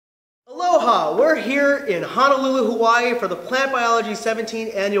Aloha! We're here in Honolulu, Hawaii for the Plant Biology 17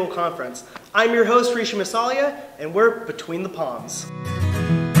 Annual Conference. I'm your host, Risha Masalia, and we're Between the Palms.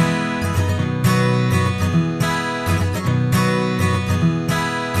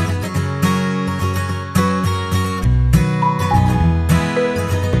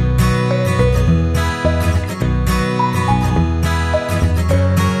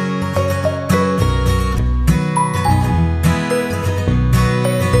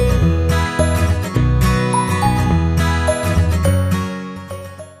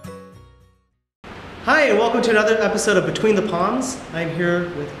 Hi, and welcome to another episode of Between the Palms. I'm here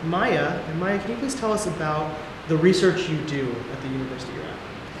with Marja. And Marja, can you please tell us about the research you do at the university you're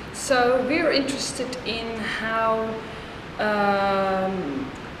at? So we're interested in how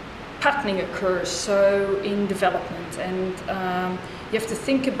patterning occurs, so in development. And you have to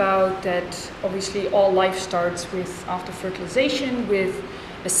think about that obviously all life starts with, after fertilization, with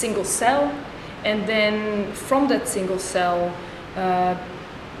a single cell. And then from that single cell,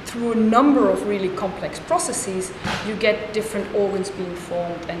 through a number of really complex processes, you get different organs being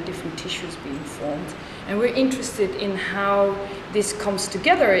formed and different tissues being formed. And we're interested in how this comes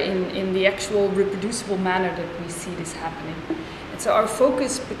together in the actual reproducible manner that we see this happening. And so our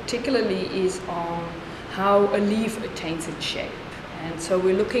focus particularly is on how a leaf attains its shape. And so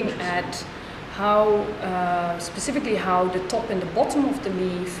we're looking at how, specifically how the top and the bottom of the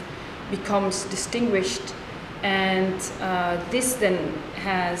leaf becomes distinguished. And this then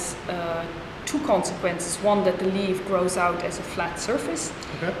has two consequences. One, that the leaf grows out as a flat surface.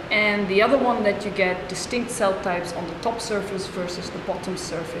 Okay. And the other one, that you get distinct cell types on the top surface versus the bottom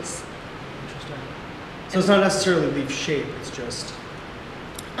surface. Interesting. So it's not necessarily leaf shape, it's just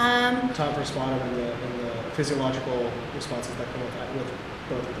top versus bottom and the physiological responses that come with that, with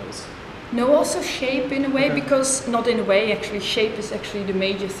both of those. No, also shape in a way, because, not in a way, actually shape is actually the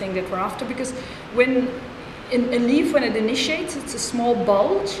major thing that we're after, because when a leaf, when it initiates, it's a small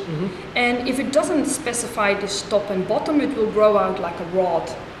bulge, and if it doesn't specify this top and bottom, it will grow out like a rod.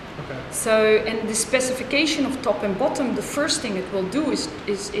 Okay. So, and the specification of top and bottom, the first thing it will do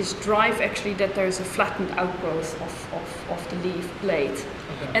is drive actually that there is a flattened outgrowth of the leaf blade.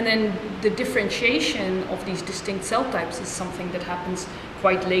 Okay. And then the differentiation of these distinct cell types is something that happens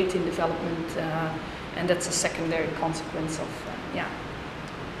quite late in development, and that's a secondary consequence of, yeah.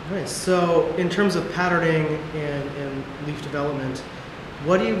 Nice. So in terms of patterning and leaf development,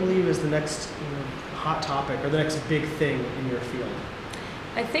 what do you believe is the next hot topic or the next big thing in your field?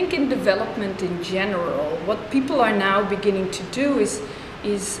 I think in development in general, what people are now beginning to do is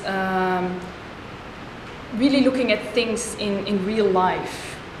really looking at things in real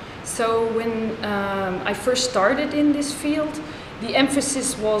life. So when I first started in this field, the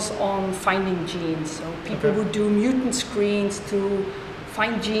emphasis was on finding genes. So people would do mutant screens to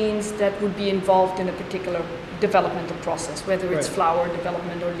find genes that would be involved in a particular developmental process, whether it's flower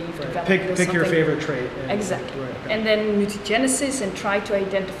development or leaf development. Pick your favorite trait. Exactly. And then mutagenesis, and try to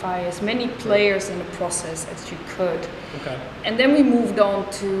identify as many players in the process as you could. Okay. And then we moved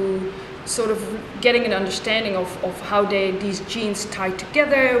on to sort of getting an understanding of how these genes tie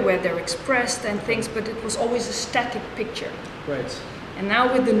together, where they're expressed and things, but it was always a static picture. Right. And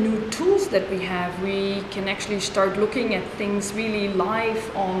now with the new tools that we have, we can actually start looking at things really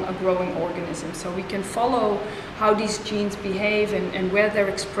live on a growing organism. So we can follow how these genes behave and where they're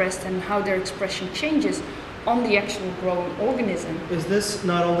expressed and how their expression changes on the actual growing organism. Is this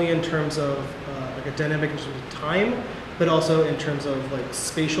not only in terms of like a dynamic in terms of time, but also in terms of like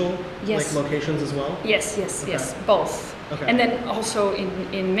spatial like locations as well? Yes, both. Okay. And then also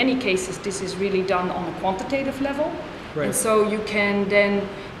in many cases, this is really done on a quantitative level. Right. And so you can then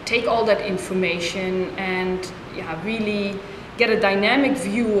take all that information and really get a dynamic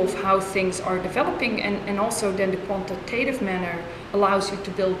view of how things are developing, and also then the quantitative manner allows you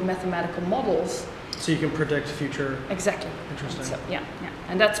to build mathematical models. So you can predict future. Exactly. Interesting. So, yeah.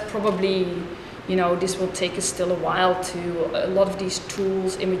 And that's probably, this will take us still a while to, a lot of these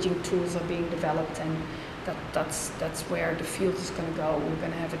tools, imaging tools are being developed, and that's where the field is going to go. We're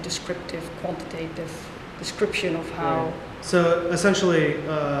going to have a descriptive, quantitative description of how. Right. So essentially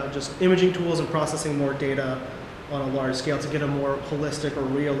just imaging tools and processing more data on a large scale to get a more holistic or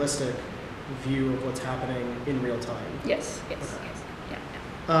realistic view of what's happening in real time. Yes.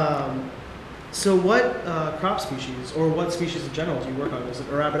 Yeah. So what crop species, or what species in general do you work on? Is it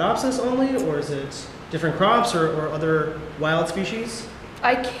Arabidopsis only, or is it different crops or other wild species?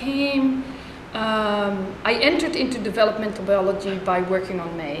 I came I entered into developmental biology by working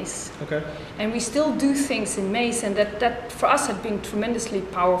on maize. Okay. And we still do things in maize, and that for us had been tremendously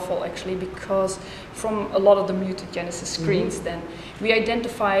powerful actually, because from a lot of the mutagenesis screens then we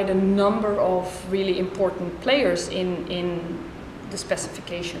identified a number of really important players in the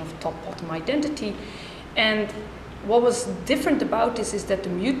specification of top-bottom identity. And what was different about this is that the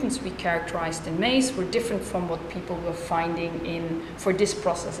mutants we characterized in maize were different from what people were finding in, for this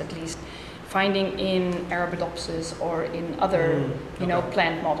process at least, finding in Arabidopsis or in other,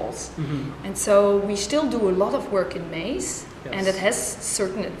 plant models. And so we still do a lot of work in maize, and it has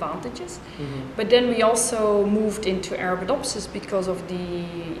certain advantages. But then we also moved into Arabidopsis because of the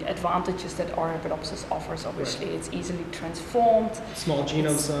advantages that Arabidopsis offers. Obviously, it's easily transformed. Small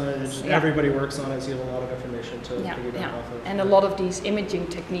genome size. Everybody works on it, so you have a lot of information to piggyback off of. And a lot of these imaging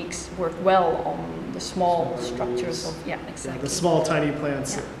techniques work well on the small structures of, exactly. The small, tiny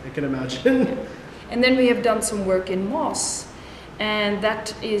plants, I can imagine. And then we have done some work in moss. And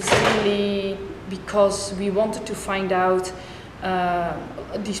that is really because we wanted to find out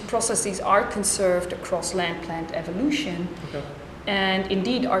these processes are conserved across land-plant evolution, and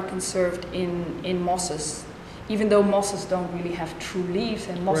indeed are conserved in mosses, even though mosses don't really have true leaves,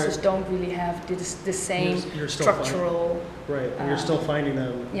 and mosses don't really have the same you're structural... and you're still finding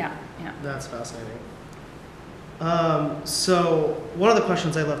them. Yeah. That's fascinating. So one of the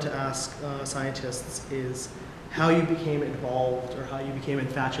questions I love to ask scientists is how you became involved or how you became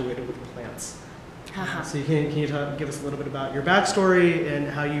infatuated with plants. So can you give us a little bit about your backstory and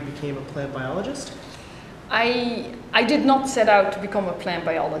how you became a plant biologist? I did not set out to become a plant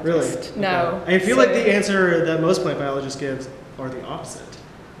biologist. Really? No. I feel like the answer that most plant biologists give are the opposite.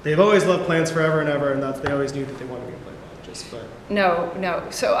 They've always loved plants forever and ever, and they always knew that they wanted to be a plant biologist. But no.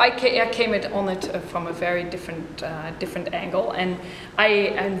 So I came on it from a very different angle, and I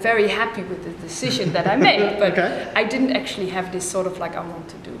am very happy with the decision that I made. But I didn't actually have this sort of like I want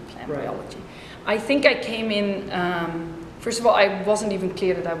to do plant biology. I think I came in. First of all, I wasn't even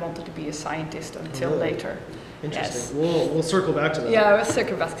clear that I wanted to be a scientist until later. Interesting. Yes. We'll circle back to that. Yeah, we'll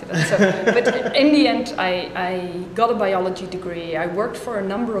circle back to that. So, but in the end, I got a biology degree. I worked for a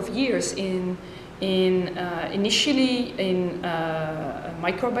number of years initially in a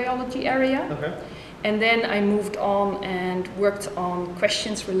microbiology area. And then I moved on and worked on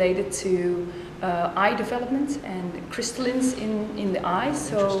questions related to eye development and crystallins in the eye.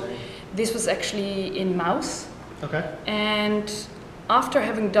 So this was actually in mouse. And after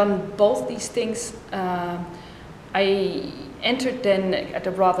having done both these things, I entered then at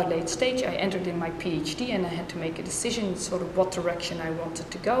a rather late stage. I entered in my PhD, and I had to make a decision sort of what direction I wanted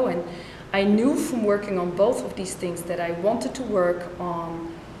to go. And I knew from working on both of these things that I wanted to work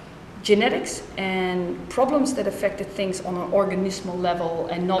on genetics and problems that affected things on an organismal level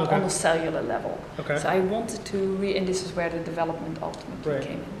and not on a cellular level. So I wanted to, and this is where the development ultimately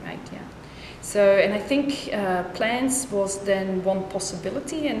came in, right? Yeah. So, and I think plants was then one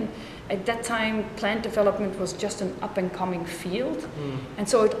possibility, and at that time plant development was just an up-and-coming field, and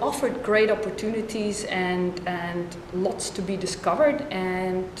so it offered great opportunities and lots to be discovered,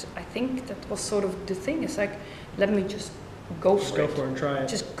 and I think that was sort of the thing. It's like, let me just go for it and try it.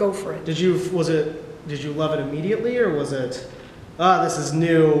 Just go for it. Did you love it immediately, or was it, this is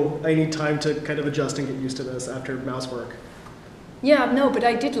new, I need time to kind of adjust and get used to this after mouse work? Yeah, no, but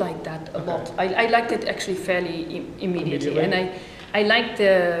I did like that a lot. I liked it actually fairly immediately. And I liked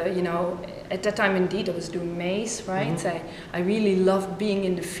at that time indeed I was doing maize, right? I really loved being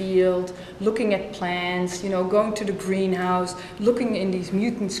in the field, looking at plants, going to the greenhouse, looking in these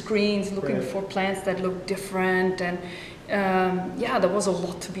mutant screens, looking for plants that look different. And there was a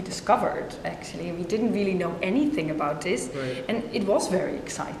lot to be discovered, actually. We didn't really know anything about this, and it was very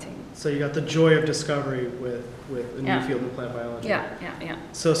exciting. So you got the joy of discovery with a new field in plant biology. Yeah.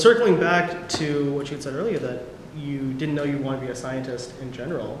 So circling back to what you had said earlier, that you didn't know you wanted to be a scientist in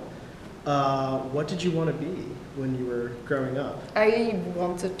general, what did you want to be when you were growing up? I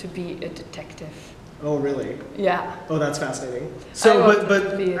wanted to be a detective. Oh, really? Yeah. Oh, that's fascinating. So,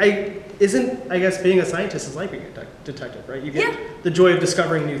 I guess being a scientist is like being a detective, right? You get the joy of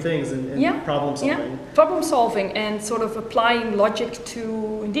discovering new things and problem solving. Yeah, problem solving and sort of applying logic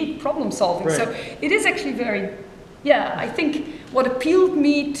to, indeed, problem solving. So it is actually very, I think what appealed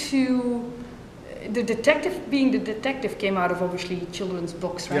me to being the detective came out of obviously children's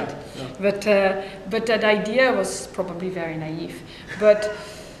books, right? But that idea was probably very naive. But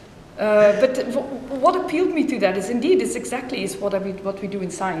what appealed me to that is indeed what we do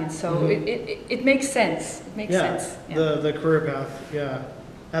in science. So it makes sense. It makes sense. Yeah. The career path.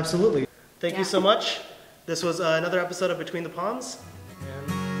 Absolutely. Thank you so much. This was another episode of Between the Palms,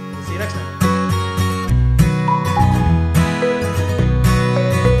 and we'll see you next time.